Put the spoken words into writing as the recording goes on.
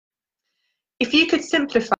If you could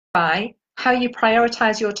simplify how you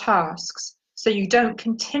prioritize your tasks so you don't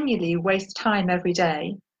continually waste time every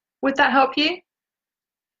day, would that help you?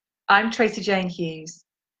 I'm Tracy Jane Hughes.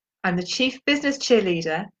 I'm the Chief Business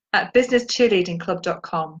Cheerleader at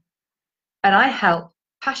businesscheerleadingclub.com, and I help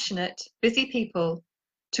passionate, busy people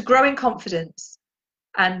to grow in confidence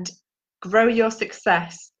and grow your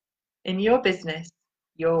success in your business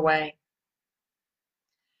your way.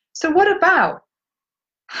 So what about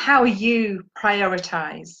how you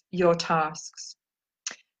prioritize your tasks?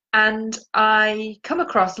 And I come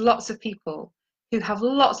across lots of people who have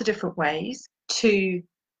lots of different ways to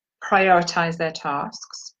prioritize their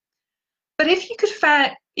tasks. But if you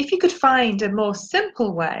could find a more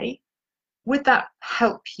simple way, would that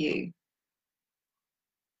help you?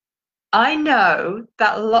 I know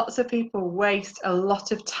that lots of people waste a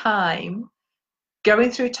lot of time going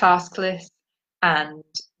through task lists and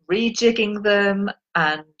rejigging them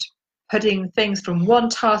and putting things from one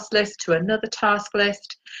task list to another task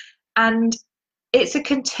list. And it's a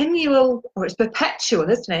continual, or it's perpetual,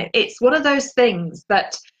 isn't it? It's one of those things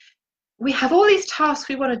that we have all these tasks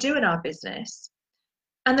we want to do in our business,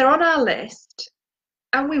 and they're on our list,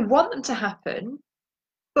 and we want them to happen,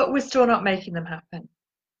 but we're still not making them happen.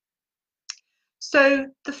 So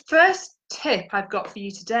the first tip I've got for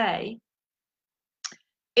you today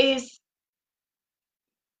is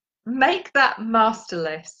make that master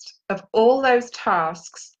list of all those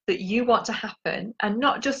tasks that you want to happen, and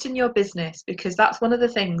not just in your business, because that's one of the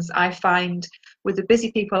things I find with the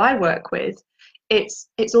busy people I work with.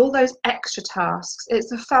 It's all those extra tasks, it's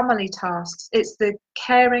the family tasks, it's the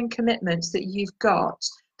caring commitments that you've got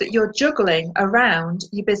that you're juggling around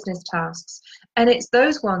your business tasks. And it's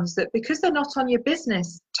those ones that, because they're not on your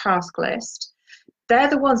business task list, they're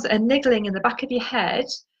the ones that are niggling in the back of your head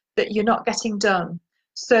that you're not getting done.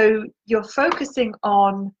 So you're focusing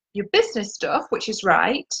on your business stuff, which is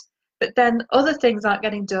right, but then other things aren't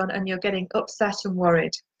getting done and you're getting upset and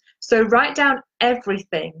worried. So write down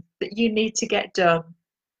everything that you need to get done.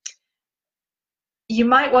 You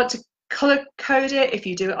might want to color code it. If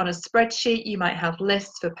you do it on a spreadsheet, you might have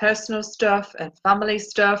lists for personal stuff and family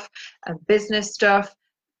stuff and business stuff.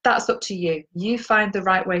 That's up to you. You find the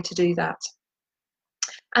right way to do that.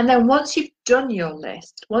 And then once you've done your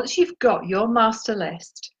list, once you've got your master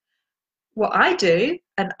list, what I do,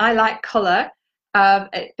 and I like color,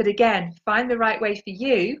 but again, find the right way for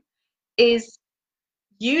you, is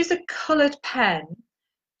use a colored pen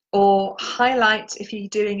or highlight, if you're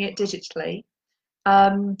doing it digitally,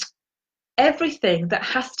 everything that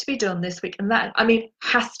has to be done this week. And that, I mean,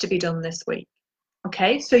 has to be done this week.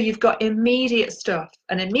 Okay, so you've got immediate stuff,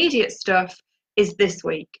 and immediate stuff is this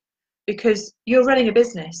week, because you're running a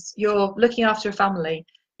business, you're looking after a family,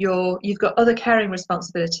 you've got other caring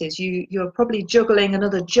responsibilities, you're probably juggling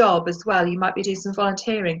another job as well, you might be doing some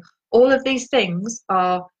volunteering. All of these things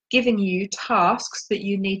are giving you tasks that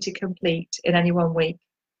you need to complete in any one week.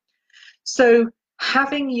 So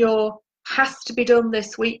having your has to be done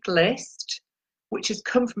this week list, which has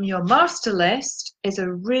come from your master list, is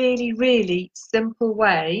a really, really simple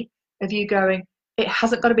way of you going, it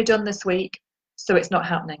hasn't got to be done this week, so it's not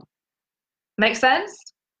happening. Make sense?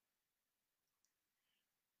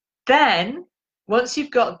 Then, once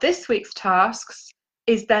you've got this week's tasks,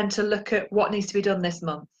 is then to look at what needs to be done this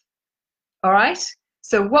month. All right?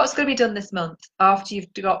 So what's going to be done this month after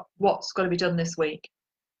you've got what's got to be done this week?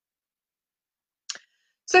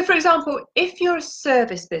 So for example, if you're a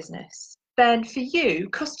service business, then for you,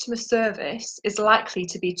 customer service is likely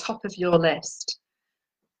to be top of your list,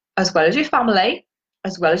 as well as your family,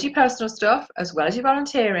 as well as your personal stuff, as well as your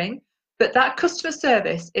volunteering, but that customer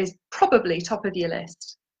service is probably top of your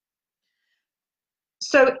list.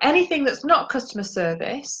 So anything that's not customer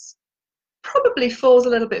service probably falls a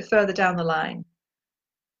little bit further down the line.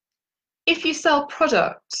 If you sell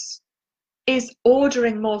products, is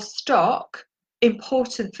ordering more stock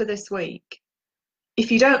important for this week?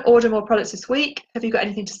 If you don't order more products this week, have you got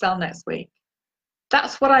anything to sell next week?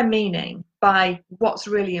 That's what I'm meaning by what's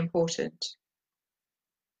really important.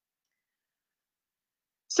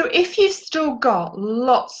 So if you've still got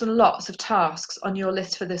lots and lots of tasks on your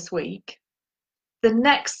list for this week, the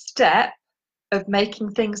next step of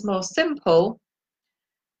making things more simple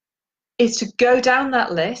is to go down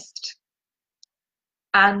that list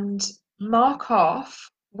and mark off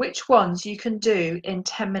which ones you can do in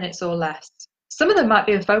 10 minutes or less. Some of them might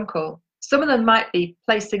be a phone call. Some of them might be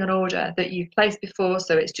placing an order that you've placed before,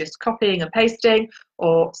 so it's just copying and pasting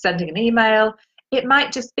or sending an email. It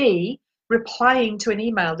might just be replying to an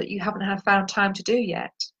email that you haven't found time to do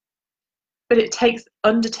yet. But it takes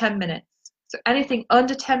under 10 minutes. So anything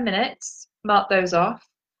under 10 minutes, mark those off.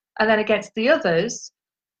 And then against the others,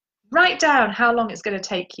 write down how long it's going to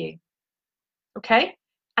take you. Okay?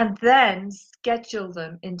 And then schedule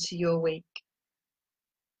them into your week.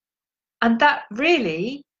 And that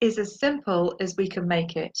really is as simple as we can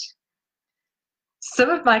make it. Some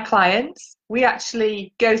of my clients, we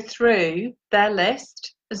actually go through their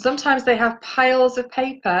list, and sometimes they have piles of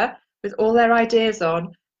paper with all their ideas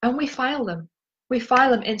on, and we file them. We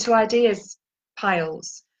file them into ideas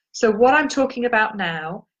piles. So what I'm talking about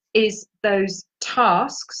now is those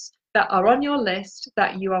tasks that are on your list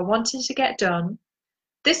that you are wanting to get done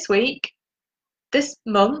this week, this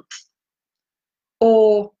month,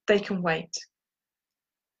 or they can wait.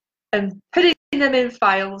 And putting them in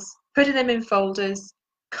files, putting them in folders,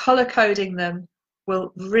 color coding them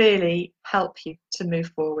will really help you to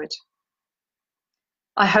move forward.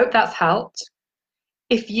 I hope that's helped.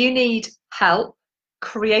 If you need help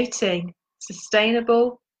creating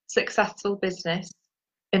sustainable, successful business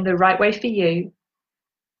in the right way for you,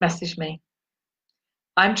 message me.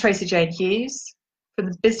 I'm Tracy Jane Hughes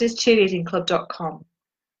from the businesscheerleadingclub.com,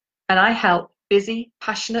 and I help busy,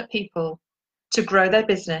 passionate people to grow their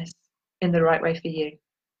business in the right way for you.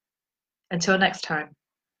 Until next time.